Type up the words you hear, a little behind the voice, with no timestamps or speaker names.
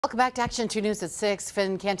Welcome back to Action 2 News at 6.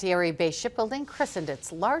 Fincantieri Bay Shipbuilding christened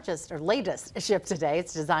its latest ship today.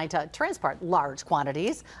 It's designed to transport large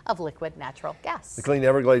quantities of liquid natural gas. The Clean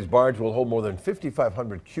Everglades barge will hold more than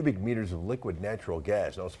 5,500 cubic meters of liquid natural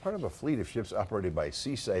gas. Now, it's part of a fleet of ships operated by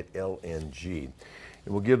Seaside LNG.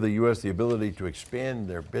 It will give the U.S. the ability to expand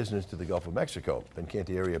their business to the Gulf of Mexico.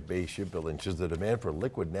 Fincantieri Bay Shipbuilding says the demand for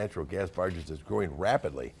liquid natural gas barges is growing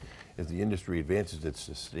rapidly as the industry advances its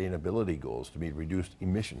sustainability goals to meet reduced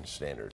emission standards.